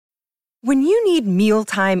When you need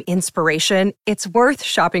mealtime inspiration, it's worth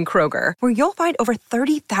shopping Kroger, where you'll find over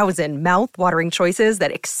 30,000 mouth-watering choices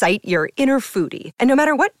that excite your inner foodie. And no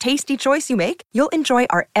matter what tasty choice you make, you'll enjoy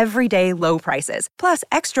our everyday low prices, plus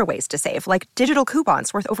extra ways to save, like digital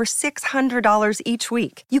coupons worth over $600 each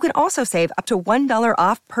week. You can also save up to $1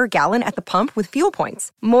 off per gallon at the pump with fuel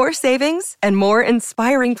points. More savings and more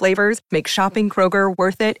inspiring flavors make shopping Kroger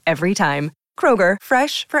worth it every time. Kroger,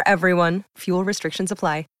 fresh for everyone. Fuel restrictions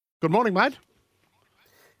apply. Good morning, mate.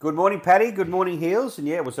 Good morning, Paddy. Good morning, Heels. And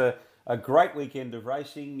yeah, it was a great weekend of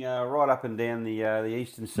racing right up and down the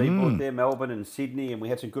eastern seaboard there, Melbourne and Sydney. And we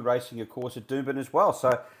had some good racing, of course, at Doomben as well.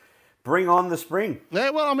 So bring on the spring.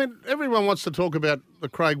 Yeah, well, I mean, everyone wants to talk about the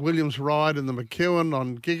Craig Williams ride and the McEwen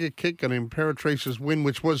on Giga Kick and Imperatrice's win,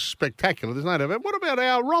 which was spectacular. There's no doubt about it. What about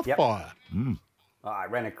our Rothfire? Yep. I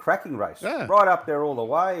ran a cracking race, right up there all the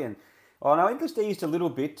way. And oh, no, he just eased a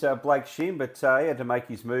little bit, Blake Shim, but he had to make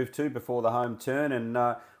his move too before the home turn. And,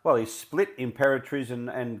 well, he split Imperatrice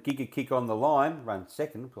and Giga Kick on the line, run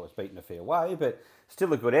second, of course, beaten a fair way, but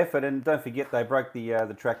still a good effort. And don't forget, they broke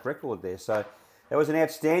the track record there. So that was an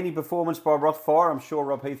outstanding performance by Rothfire. I'm sure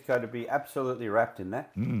Rob Heathcote would be absolutely wrapped in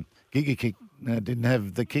that. Giga Kick didn't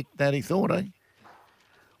have the kick that he thought, eh?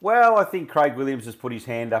 Well, I think Craig Williams has put his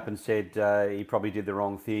hand up and said he probably did the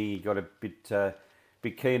wrong thing. He got a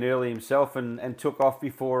bit keen early himself and took off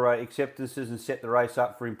before acceptances and set the race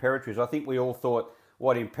up for Imperatrice. I think we all thought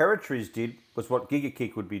what Imperatrice did was what Giga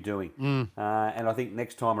Kick would be doing. And I think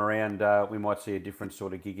next time around we might see a different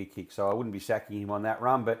sort of Giga Kick. So I wouldn't be sacking him on that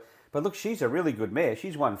run. But look, she's a really good mare.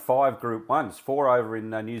 She's won 5 Group 1s, 4 over in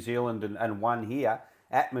New Zealand and 1 here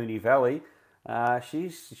at Moonee Valley.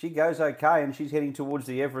 She goes okay, and she's heading towards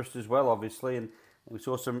the Everest as well, obviously. And we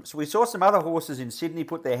saw some other horses in Sydney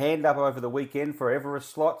put their hand up over the weekend for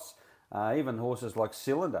Everest slots. Even horses like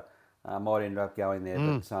Cylinder might end up going there.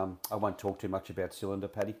 But I won't talk too much about Cylinder,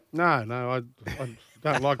 Paddy. No, I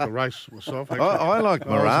don't like the race myself. I like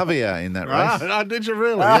Moravia in that race. Oh, did you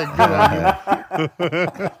really? Yeah, good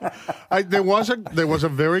on you. Hey, there was a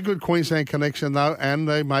very good Queensland connection, though, and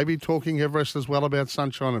they may be talking Everest as well about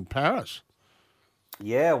Sunshine in Paris.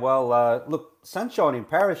 Yeah, well, look, Sunshine in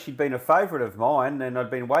Paris, she'd been a favourite of mine, and I'd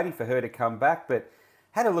been waiting for her to come back, but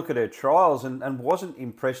had a look at her trials and wasn't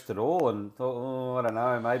impressed at all, and thought, I don't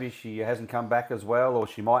know, maybe she hasn't come back as well, or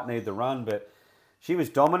she might need the run, but she was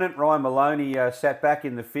dominant. Ryan Maloney sat back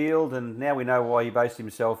in the field, and now we know why he based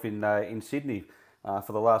himself in Sydney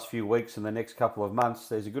for the last few weeks and the next couple of months.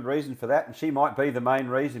 There's a good reason for that, and she might be the main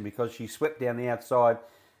reason, because she swept down the outside,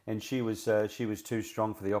 and she was too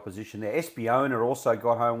strong for the opposition there. Espiona also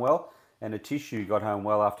got home well, and a Tissue got home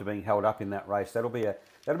well after being held up in that race. That'll be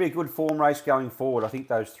a good form race going forward. I think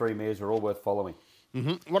those 3 mares are all worth following.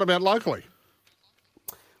 What about locally?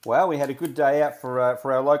 Well, we had a good day out for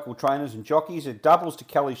our local trainers and jockeys. It doubles to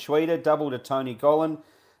Kelly Schweida, double to Tony Gollan,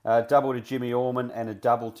 double to Jimmy Orman, and a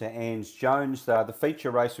double to Ange Jones. The feature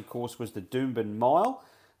race, of course, was the Doomben Mile.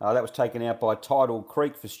 That was taken out by Tidal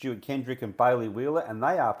Creek for Stuart Kendrick and Bailey Wheeler, and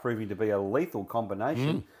they are proving to be a lethal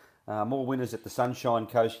combination. More winners at the Sunshine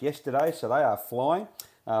Coast yesterday, so they are flying.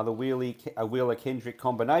 The Wheeler-Kendrick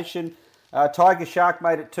combination. Tiger Shark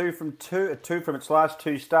made it two from its last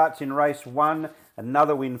 2 starts in race 1.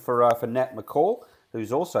 Another win for Nat McCall,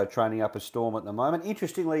 who's also training up a storm at the moment.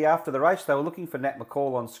 Interestingly, after the race, they were looking for Nat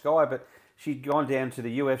McCall on Sky, but she'd gone down to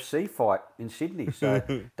the UFC fight in Sydney, so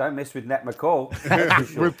don't mess with Nat McCall.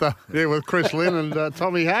 Sure. with Chris Lynn and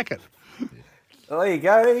Tommy Hackett. Well, there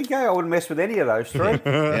you go. I wouldn't mess with any of those 3.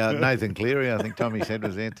 Yeah, Nathan Cleary, I think Tommy said,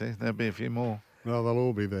 was there too. There'll be a few more. No, they'll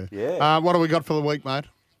all be there. Yeah. What do we got for the week, mate?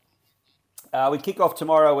 We kick off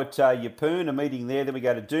tomorrow at Yeppoon, a meeting there. Then we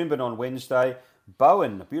go to Doomben on Wednesday.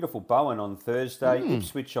 Bowen, beautiful Bowen on Thursday.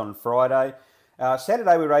 Ipswich on Friday.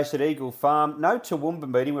 Saturday we race at Eagle Farm. No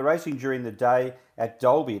Toowoomba meeting. We're racing during the day at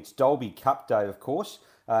Dolby. It's Dolby Cup Day, of course.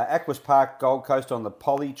 Aquas Park, Gold Coast on the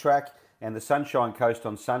Poly track, and the Sunshine Coast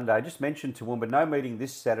on Sunday. I just mentioned Toowoomba. No meeting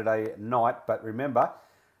this Saturday night, but remember,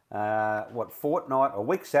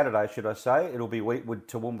 week Saturday, should I say, it'll be Wheatwood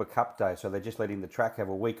Toowoomba Cup Day. So they're just letting the track have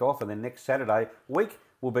a week off, and then next Saturday week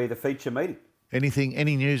will be the feature meeting.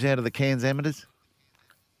 Any news out of the Cairns Amateurs?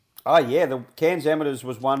 Oh, yeah, the Cairns Amateurs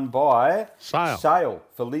was won by Sale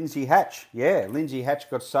for Lindsay Hatch. Yeah, Lindsay Hatch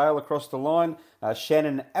got Sale across the line.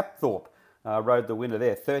 Shannon Apthorpe rode the winner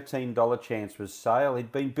there. $13 chance was Sale.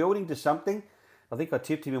 He'd been building to something. I think I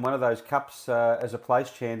tipped him in one of those cups as a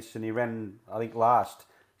place chance, and he ran, I think, last.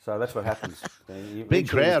 So that's what happens. Big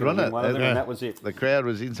crowd, wasn't it? And that was it. The crowd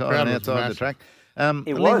was inside and outside the track.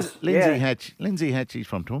 It was. Lindsay Hatch. Lindsay Hatch, he's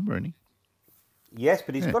from Toowoomba, isn't he? Yes,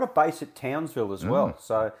 but he's got a base at Townsville as well.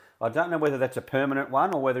 So I don't know whether that's a permanent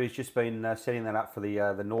one or whether he's just been setting that up for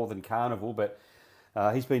the Northern Carnival. But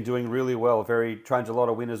he's been doing really well. Trains a lot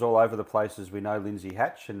of winners all over the place, as we know, Lindsay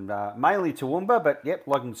Hatch, and mainly Toowoomba. But yep,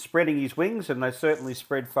 spreading his wings, and they certainly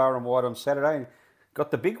spread far and wide on Saturday and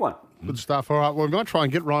got the big one. Good stuff. All right, well, we might try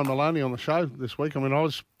and get Ryan Maloney on the show this week. I mean, I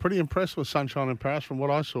was pretty impressed with Sunshine in Paris from what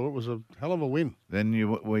I saw. It was a hell of a win. Then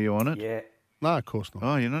were you on it? Yeah. No, of course not.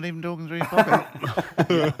 Oh, you're not even talking through your pocket.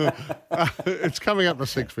 It's coming up to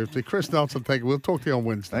 6:50. Chris Nelson, thank you. We'll talk to you on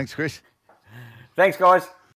Wednesday. Thanks, Chris. Thanks, guys.